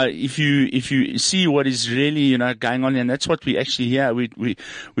 if you see what is really, going on, and that's what we actually hear, we're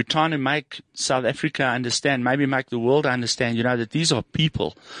trying to make South Africa understand, maybe make the world understand, that these are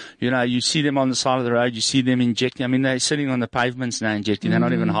people. You see them on the side of the road, you see them injecting. They're sitting on the pavements now injecting. They're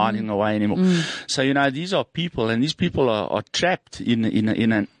not even hiding away anymore. So, these are people, and these people are trapped in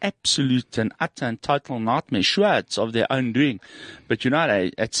an absolute and utter and total nightmare. Sure, it's of their own doing. But,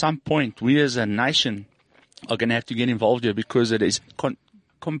 at some point, we as a nation are going to have to get involved here, because it is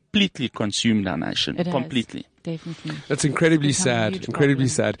completely consumed our nation. Completely. Definitely. That's incredibly sad. Incredibly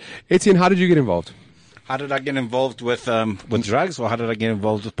sad. Etienne, how did you get involved? How did I get involved with drugs, or how did I get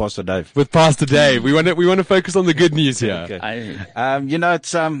involved with Pastor Dave? With Pastor Dave. We want to focus on the good news here. Okay.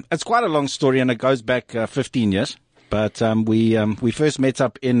 It's quite a long story, and it goes back 15 years. But we first met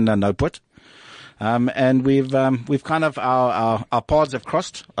up in Noput, and we've kind of our paths have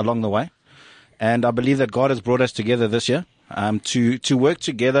crossed along the way, and I believe that God has brought us together this year to work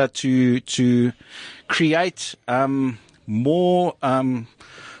together to create more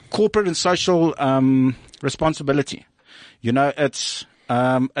corporate and social responsibility. You know, it's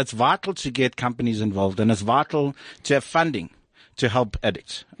vital to get companies involved, and it's vital to have funding to help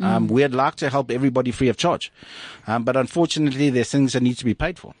addicts. We'd like to help everybody free of charge. But unfortunately, there's things that need to be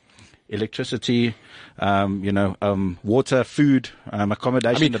paid for. Electricity, water, food,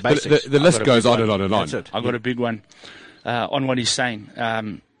 accommodation, the basics. The list goes on and on and on. That's it. I've got a big one on what he's saying.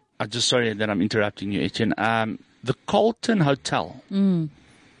 I'm just sorry that I'm interrupting you, Etienne. The Carlton Hotel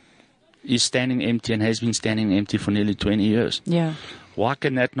is standing empty and has been standing empty for nearly 20 years. Yeah. Why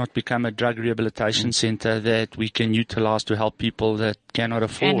can that not become a drug rehabilitation center that we can utilize to help people that cannot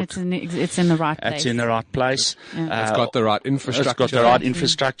afford? And it's in the right place. It's in the right place. Yeah. It's got the right infrastructure. It's got the right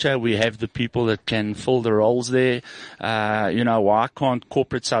infrastructure. We have the people that can fill the roles there. Why can't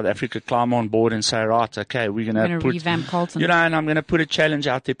corporate South Africa climb on board and say, right, okay, we're going to revamp Carlton. And I'm going to put a challenge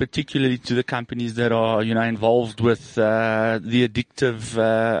out there, particularly to the companies that are, involved with the addictive,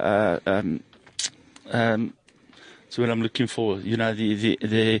 that's what I'm looking for.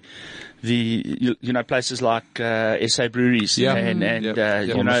 The places like SA breweries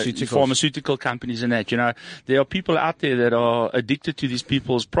and pharmaceutical companies and that. There are people out there that are addicted to these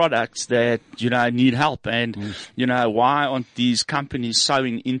people's products that need help. And why aren't these companies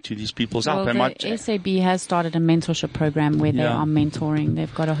sowing into these people's help? The SAB has started a mentorship program where they are mentoring.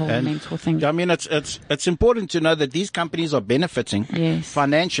 They've got a whole mentor thing. I mean, it's important to know that these companies are benefiting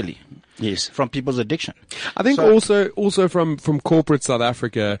financially. Yes, from people's addiction. I think also from corporate South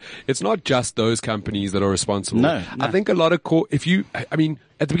Africa, it's not just those companies that are responsible. No. I think a lot of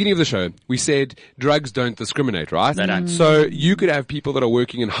at the beginning of the show, we said drugs don't discriminate, right? They don't. So you could have people that are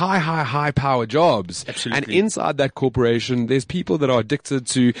working in high power jobs. Absolutely. And inside that corporation, there's people that are addicted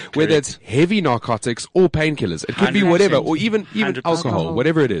to whether it's heavy narcotics or painkillers. It could be whatever, or even 100%. alcohol,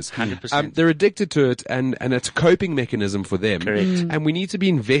 whatever it is. 100%. They're addicted to it, and it's a coping mechanism for them. Correct. And we need to be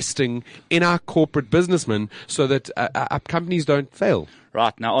investing in our corporate businessmen so that our companies don't fail.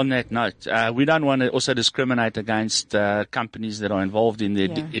 Right. Now, on that note, we don't want to also discriminate against companies that are involved in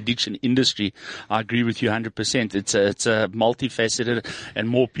the addiction industry. I agree with you 100%. It's a multifaceted, and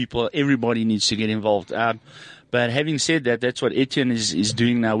more people, everybody needs to get involved. But having said that, that's what Etienne is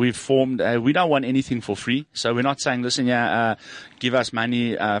doing now. We've formed, we don't want anything for free. So we're not saying, listen, give us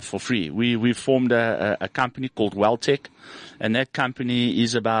money for free. We've formed a company called WellTech. And that company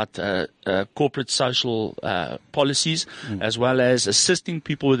is about corporate social policies, as well as assisting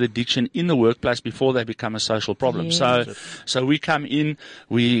people with addiction in the workplace before they become a social problem. Yes. So we come in,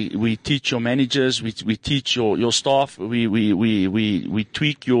 we teach your managers, we teach your staff, we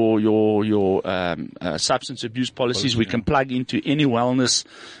tweak your substance abuse policies. We can plug into any wellness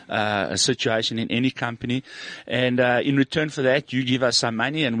situation in any company, and in return for that, you give us some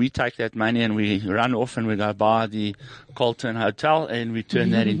money, and we take that money and we run off and we go buy the Carlton Hotel, and we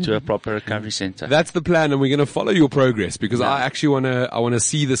turn that into a proper recovery center. That's the plan, and we're going to follow your progress because I actually want to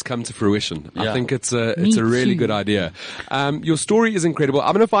see this come to fruition. I think it's a really good idea. Your story is incredible.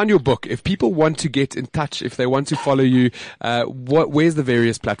 I'm going to find your book. If people want to get in touch, if they want to follow you, where's the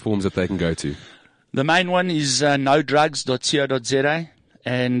various platforms that they can go to? The main one is nodrugs.co.za.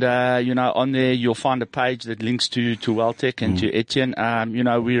 And, on there you'll find a page that links to WellTech and to Etienne.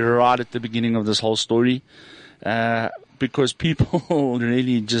 We're right at the beginning of this whole story. Because people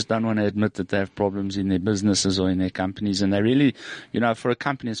really just don't want to admit that they have problems in their businesses or in their companies. And they really, for a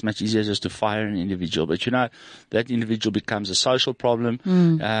company, it's much easier just to fire an individual. But, that individual becomes a social problem.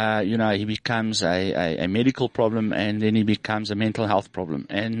 He becomes a medical problem, and then he becomes a mental health problem.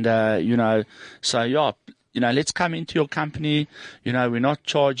 And, let's come into your company. We're not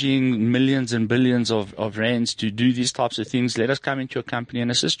charging millions and billions of rands to do these types of things. Let us come into your company and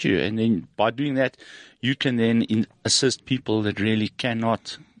assist you. And then by doing that, you can then assist people that really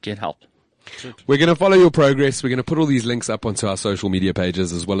cannot get help. We're going to follow your progress. We're going to put all these links up onto our social media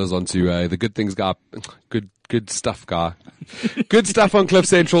pages, as well as onto the Good Things Guy. Good stuff, guy. Good stuff on Cliff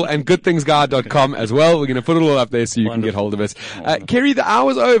Central and goodthingsguy.com as well. We're going to put it all up there so you can get hold of it. Kerry, the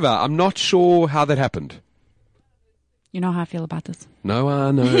hour's over. I'm not sure how that happened. You know how I feel about this. No,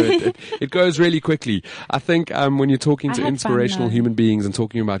 I know. It goes really quickly. I think when you're talking I to had fun, inspirational though. human beings and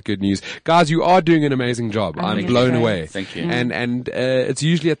talking about good news, guys, you are doing an amazing job. I I'm think blown it's great. away. Thank you. And it's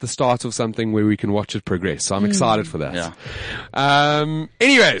usually at the start of something where we can watch it progress. So I'm excited for that. Yeah.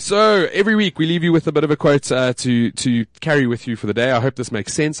 Anyway, so every week we leave you with a bit of a quote to carry with you for the day. I hope this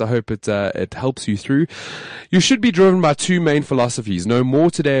makes sense. I hope it helps you through. You should be driven by two main philosophies: know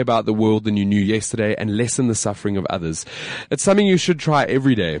more today about the world than you knew yesterday, and lessen the suffering of others. It's something you should try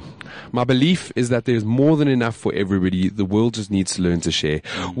every day. My belief is that there's more than enough for everybody. The world just needs to learn to share.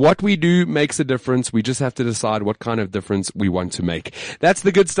 What we do makes a difference. We just have to decide what kind of difference we want to make. That's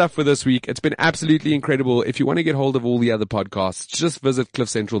the good stuff for this week. It's been absolutely incredible. If you want to get hold of all the other podcasts, just visit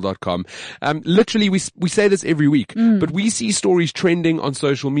cliffcentral.com. Literally, we say this every week, but we see stories trending on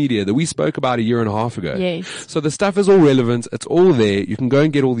social media that we spoke about a year and a half ago. Yes. So the stuff is all relevant. It's all there. You can go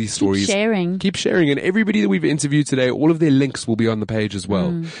and get all these stories. Keep sharing. And everybody that we've interviewed today, all of their links will be on the page as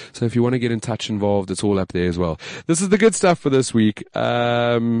well. So if you want to get in touch, involved, it's all up there as well. This is the good stuff for this week.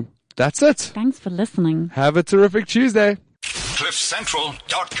 That's it. Thanks for listening. Have a terrific Tuesday.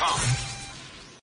 CliffCentral.com.